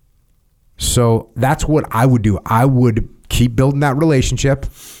 So that's what I would do. I would keep building that relationship.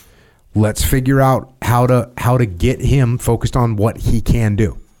 Let's figure out how to get him focused on what he can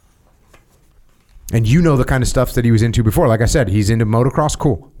do. And the kind of stuff that he was into before. Like I said, he's into motocross.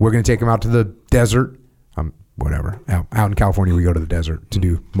 Cool. We're going to take him out to the desert. Whatever. Out in California, we go to the desert to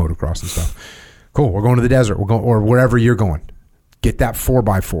do motocross and stuff. Cool. We're going to the desert. We're going, or wherever you're going. Get that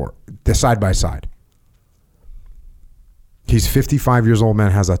 4x4, the side-by-side. He's 55 years old,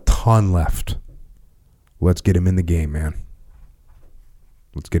 man, has a ton left. Let's get him in the game, man.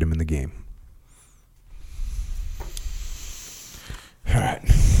 Let's get him in the game. All right.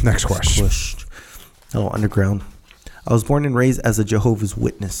 Next question. Hello, Underground. I was born and raised as a Jehovah's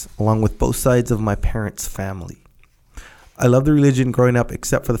Witness, along with both sides of my parents' family. I loved the religion growing up,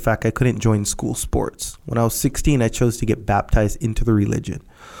 except for the fact I couldn't join school sports. When I was 16, I chose to get baptized into the religion.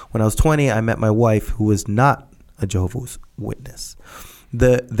 When I was 20, I met my wife, who was not a Jehovah's Witness.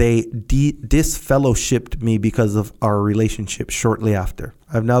 They disfellowshipped me because of our relationship shortly after.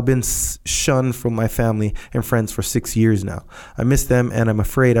 I've now been shunned from my family and friends for 6 years now. I miss them, and I'm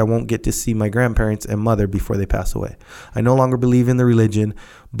afraid I won't get to see my grandparents and mother before they pass away. I no longer believe in the religion,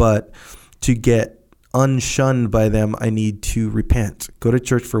 but to get unshunned by them, I need to repent, go to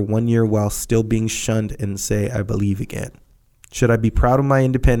church for 1 year while still being shunned, and say I believe again. Should I be proud of my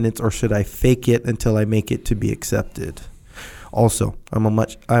independence, or should I fake it until I make it to be accepted? Also, I'm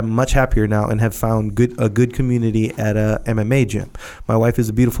much happier now and have found a good community at a MMA gym. My wife is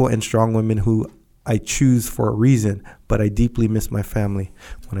a beautiful and strong woman who I choose for a reason, but I deeply miss my family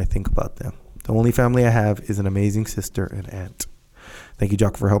when I think about them. The only family I have is an amazing sister and aunt. Thank you,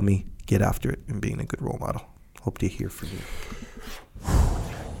 Jocko, for helping me get after it and being a good role model. Hope to hear from you.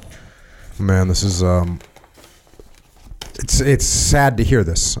 Man, this is it's sad to hear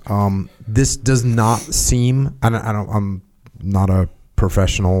this. This does not seem. I'm not a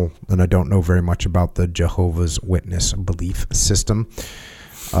professional, and I don't know very much about the Jehovah's Witness belief system.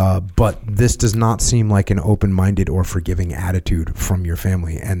 But this does not seem like an open-minded or forgiving attitude from your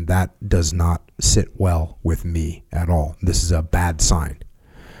family, and that does not sit well with me at all. This is a bad sign.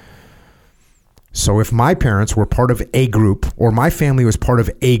 So if my parents were part of a group, or my family was part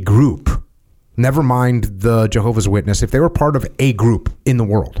of a group, never mind the Jehovah's Witness, if they were part of a group in the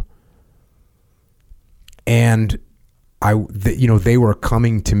world, and they were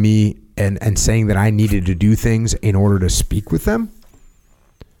coming to me and saying that I needed to do things in order to speak with them,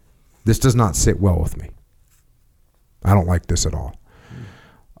 this does not sit well with me. I don't like this at all.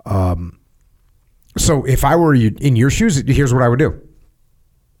 So if I were in your shoes, here's what I would do.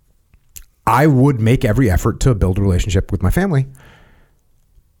 I would make every effort to build a relationship with my family.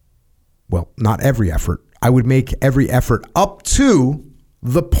 Well, not every effort. I would make every effort up to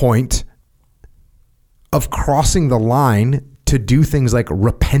the point of crossing the line to do things like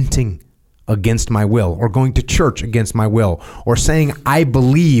repenting against my will, or going to church against my will, or saying I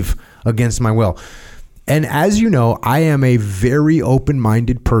believe against my will. And as you know, I am a very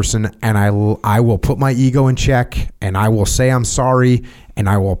open-minded person, and I will put my ego in check, and I will say I'm sorry, and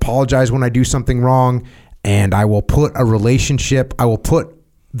I will apologize when I do something wrong, and I will put the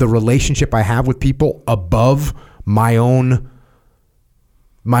relationship I have with people above my own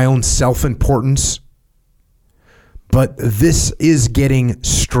self-importance. But this is getting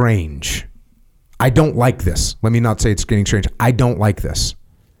strange. I don't like this. Let me not say it's getting strange. I don't like this.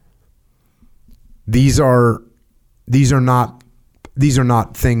 These are not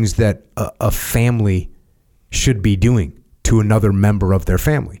things that a family should be doing to another member of their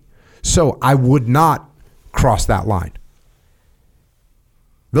family. So I would not cross that line.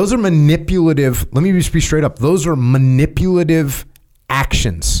 Those are manipulative. Let me just be straight up. Those are manipulative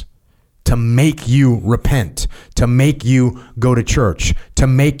actions to make you repent, to make you go to church, to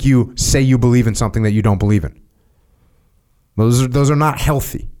make you say you believe in something that you don't believe in. Those are not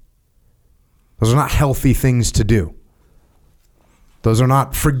healthy. Those are not healthy things to do. Those are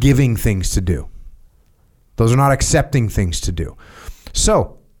not forgiving things to do. Those are not accepting things to do.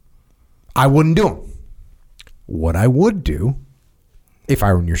 So I wouldn't do them. What I would do, if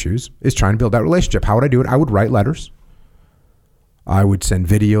I were in your shoes, is try and build that relationship. How would I do it? I would write letters. I would send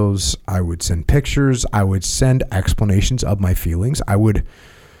videos. I would send pictures. I would send explanations of my feelings. I would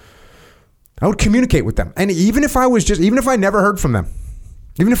communicate with them. And even if I never heard from them,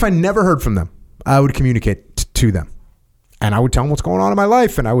 I would communicate to them. And I would tell them what's going on in my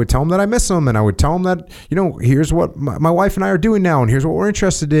life. And I would tell them that I miss them. And I would tell them that, here's what my wife and I are doing now. And here's what we're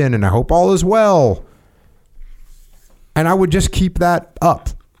interested in. And I hope all is well. And I would just keep that up.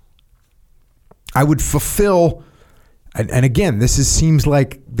 I would fulfill, and again, seems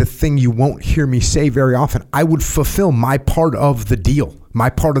like the thing you won't hear me say very often. I would fulfill my part of the deal, my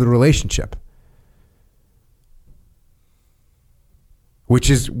part of the relationship. Which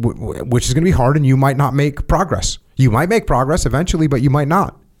is going to be hard, and you might not make progress. You might make progress eventually, but you might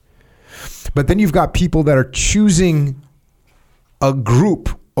not. But then you've got people that are choosing a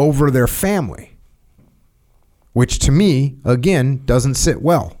group over their family, which to me, again, doesn't sit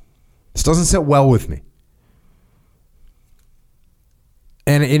well. This doesn't sit well with me.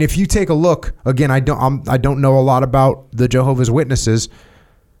 And if you take a look, again, I don't know a lot about the Jehovah's Witnesses,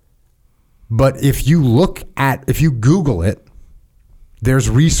 but if you Google it, there's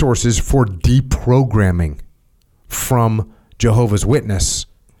resources for deprogramming from Jehovah's Witness.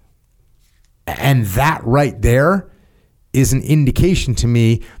 And that right there is an indication to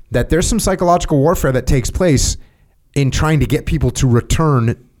me that there's some psychological warfare that takes place in trying to get people to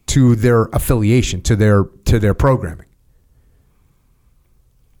return to their affiliation, to their programming.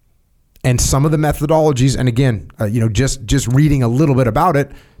 And some of the methodologies, and again, just reading a little bit about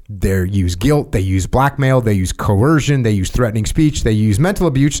it, they use guilt, they use blackmail, they use coercion, they use threatening speech, they use mental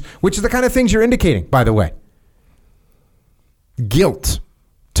abuse, which is the kind of things you're indicating, by the way. Guilt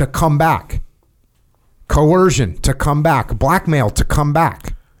to come back. Coercion to come back. Blackmail to come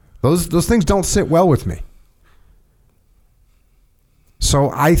back. Those things don't sit well with me.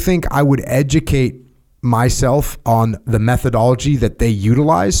 So I think I would educate myself on the methodology that they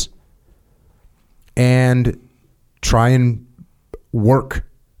utilize and try and work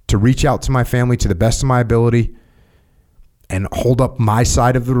to reach out to my family to the best of my ability and hold up my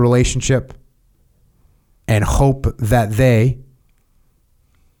side of the relationship and hope that they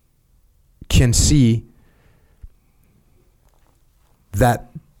can see that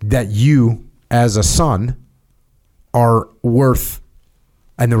you as a son are worth,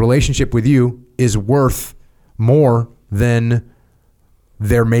 and the relationship with you is worth more than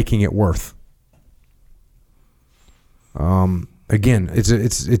they're making it worth. Again,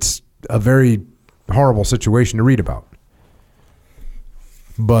 it's a very horrible situation to read about.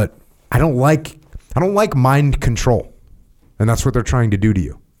 But I don't like mind control, and that's what they're trying to do to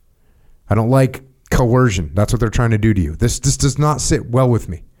you. I don't like coercion. That's what they're trying to do to you. This does not sit well with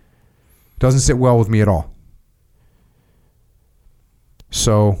me. It doesn't sit well with me at all.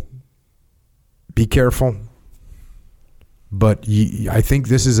 So be careful. But I think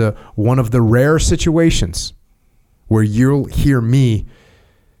this is one of the rare situations where you'll hear me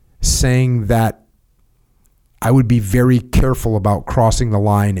saying that I would be very careful about crossing the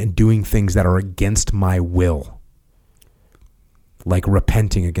line and doing things that are against my will. Like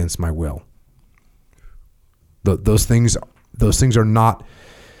repenting against my will. Those things are not,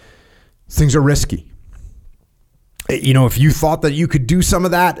 things are risky. If you thought that you could do some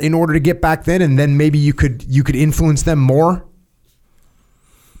of that in order to get back then, and then maybe you could influence them more,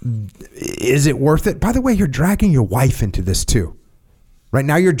 is it worth it? By the way, you're dragging your wife into this too. Right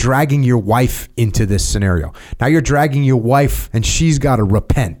now you're dragging your wife into this scenario. Now you're dragging your wife, and she's got to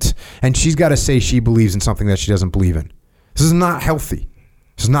repent, and she's got to say she believes in something that she doesn't believe in. This is not healthy.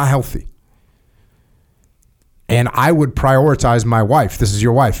 This is not healthy. And I would prioritize my wife. This is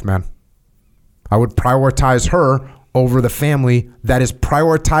your wife, man. I would prioritize her over the family that is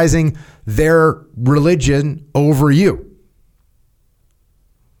prioritizing their religion over you.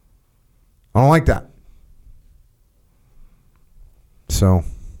 I don't like that. So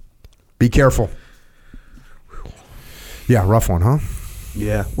be careful. Yeah, rough one, huh?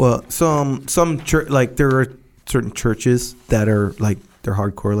 Yeah. Well, some church, like there are certain churches that are like they're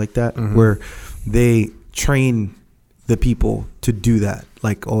hardcore like that, where they train the people to do that.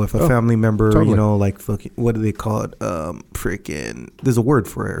 Like, if a family member, totally. like fucking, what do they call it? Freaking, there's a word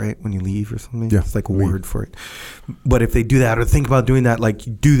for it, right? When you leave or something. Yeah, it's like a word for it. But if they do that or think about doing that, like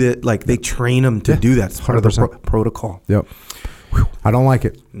you do that, like they train them to do that. It's part of the protocol. Yep. I don't like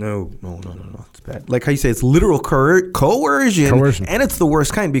it. No. It's bad. Like how you say, it's literal coercion. And it's the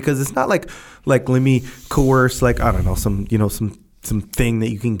worst kind, because it's not like let me coerce, like, I don't know, some thing that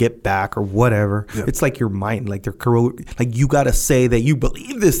you can get back or whatever. Yeah. It's like your mind, like like you got to say that you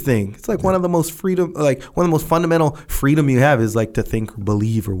believe this thing. It's like one of the most fundamental freedom you have is like to think or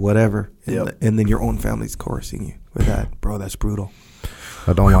believe or whatever. And then your own family's coercing you with that. Bro, that's brutal.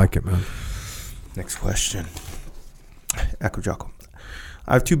 I don't like it, man. Next question. Jocko.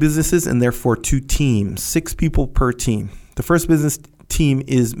 I have 2 businesses and therefore 2 teams, 6 people per team. The first business team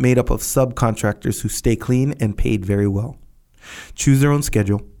is made up of subcontractors who stay clean and paid very well, choose their own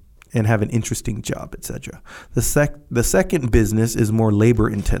schedule, and have an interesting job, etc. The second business is more labor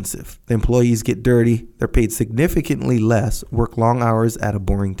intensive. The employees get dirty, they're paid significantly less, work long hours at a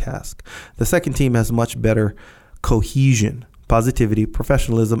boring task. The second team has much better cohesion, positivity,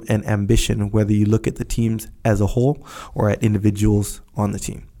 professionalism, and ambition, whether you look at the teams as a whole or at individuals on the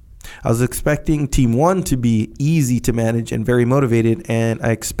team. I was expecting team 1 to be easy to manage and very motivated, and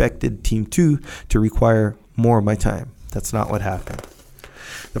I expected team 2 to require more of my time. That's not what happened.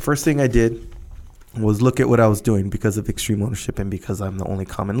 The first thing I did was look at what I was doing because of extreme ownership and because I'm the only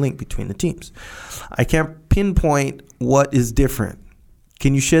common link between the teams. I can't pinpoint what is different.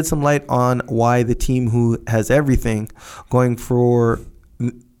 Can you shed some light on why the team who has everything going for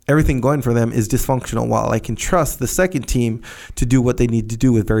them is dysfunctional, while I can trust the second team to do what they need to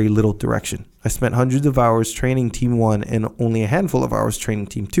do with very little direction? I spent hundreds of hours training team 1 and only a handful of hours training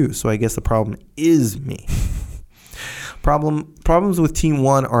team 2, so I guess the problem is me. Problems with team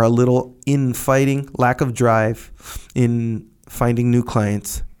 1 are a little infighting, lack of drive in finding new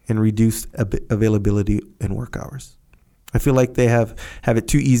clients, and reduced availability and work hours. I feel like they have it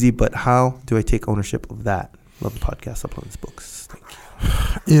too easy, but how do I take ownership of that? Love the podcast, upload these books. Thank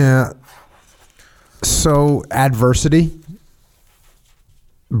you. Yeah. So adversity,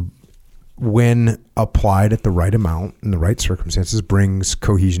 when applied at the right amount in the right circumstances, brings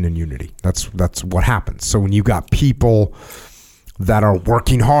cohesion and unity. That's what happens. So when you've got people that are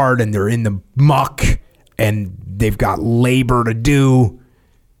working hard and they're in the muck and they've got labor to do,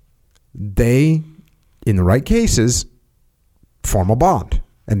 they, in the right cases, form a bond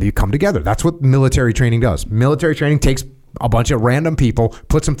and they come together. That's what military training does. Military training takes a bunch of random people,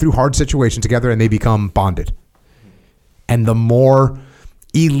 puts them through hard situations together, and they become bonded. And the more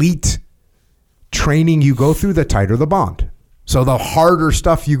elite training you go through, the tighter the bond. So the harder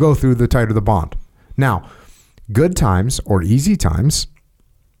stuff you go through, the tighter the bond. Now, good times or easy times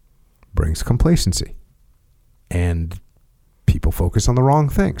brings complacency. And people focus on the wrong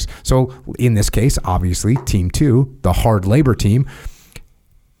things. So in this case, obviously, team 2, the hard labor team,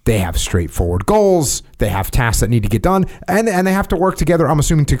 they have straightforward goals. They have tasks that need to get done, and they have to work together, I'm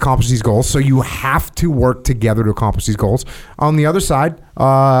assuming, to accomplish these goals. So you have to work together to accomplish these goals. On the other side,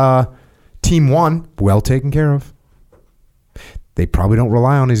 team 1, well taken care of. They probably don't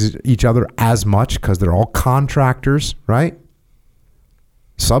rely on each other as much because they're all contractors, right?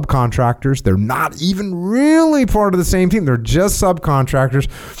 Subcontractors. They're not even really part of the same team. They're just subcontractors.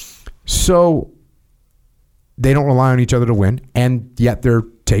 So they don't rely on each other to win, and yet they're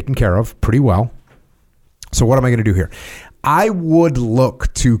taken care of pretty well. So what am I going to do here? I would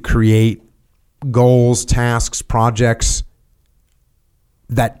look to create goals, tasks, projects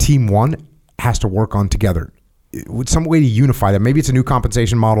that team 1 has to work on together. With some way to unify them. Maybe it's a new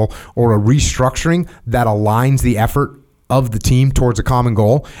compensation model or a restructuring that aligns the effort of the team towards a common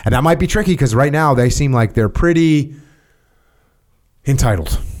goal. And that might be tricky because right now they seem like they're pretty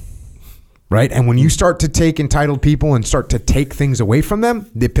entitled, right? And when you start to take entitled people and start to take things away from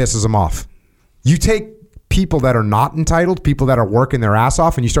them, it pisses them off. You take people that are not entitled, people that are working their ass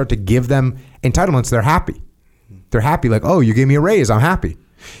off, and you start to give them entitlements, they're happy. They're happy like, oh, you gave me a raise, I'm happy.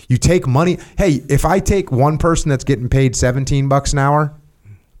 You take money. Hey, if I take one person that's getting paid $17 an hour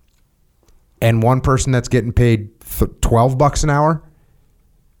and one person that's getting paid $12 an hour,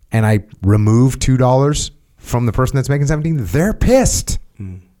 and I remove $2 from the person that's making 17, they're pissed.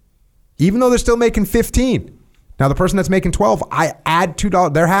 Even though they're still making 15. Now the person that's making 12, I add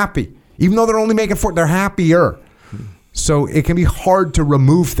 $2, they're happy. Even though they're only making 4, they're happier. So it can be hard to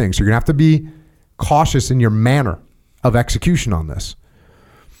remove things. You're going to have to be cautious in your manner of execution on this.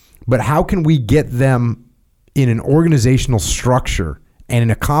 But how can we get them in an organizational structure and in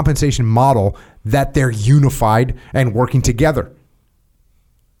a compensation model that they're unified and working together?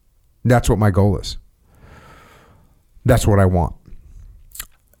 That's what my goal is. That's what I want.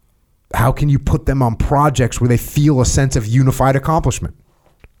 How can you put them on projects where they feel a sense of unified accomplishment?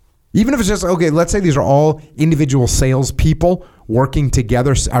 Even if it's just, okay, let's say these are all individual sales people working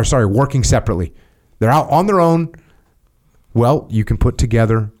together, working separately. They're out on their own. Well, you can put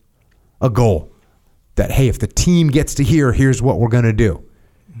together a goal that, hey, if the team gets to here, here's what we're going to do.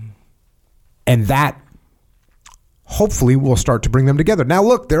 And that hopefully we'll start to bring them together. Now,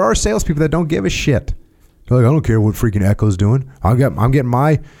 look, there are salespeople that don't give a shit. They're like, I don't care what freaking Echo's doing. I'm getting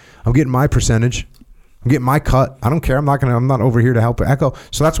my percentage. I'm getting my cut. I don't care. I'm not over here to help Echo.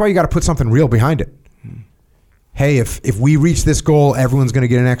 So that's why you got to put something real behind it. Hey, if we reach this goal, everyone's going to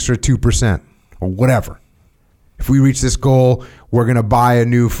get an extra 2% or whatever. If we reach this goal, we're going to buy a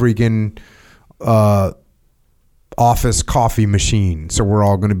new freaking office coffee machine. So we're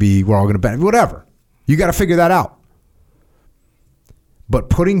all going to benefit. Whatever. You got to figure that out. But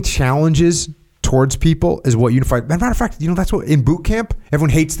putting challenges towards people is what unifies. Matter of fact, that's what in boot camp, everyone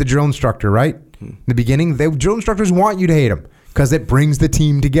hates the drill instructor, right? In the beginning, drill instructors want you to hate them because it brings the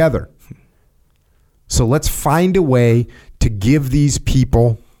team together. So let's find a way to give these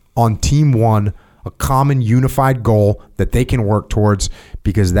people on team one a common unified goal that they can work towards,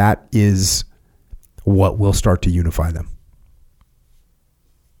 because that is what will start to unify them.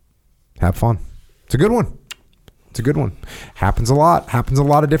 Have fun. It's a good one. It's a good one. Happens a lot. Happens a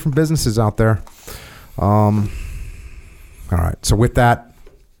lot of different businesses out there. All right. So with that,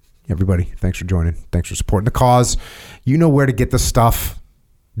 everybody, thanks for joining. Thanks for supporting the cause. You know where to get the stuff.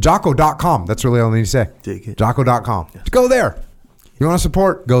 Jocko.com. That's really all I need to say. Jocko.com. Yeah. Go there. You want to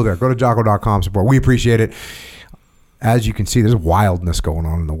support? Go there. Go to Jocko.com. Support. We appreciate it. As you can see, there's wildness going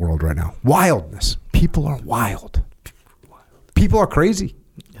on in the world right now. Wildness. People are wild. People are crazy.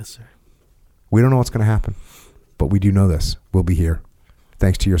 Yes, sir. We don't know what's going to happen, but we do know this. We'll be here.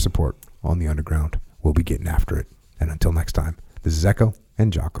 Thanks to your support on the underground. We'll be getting after it. And until next time, this is Echo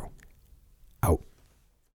and Jocko.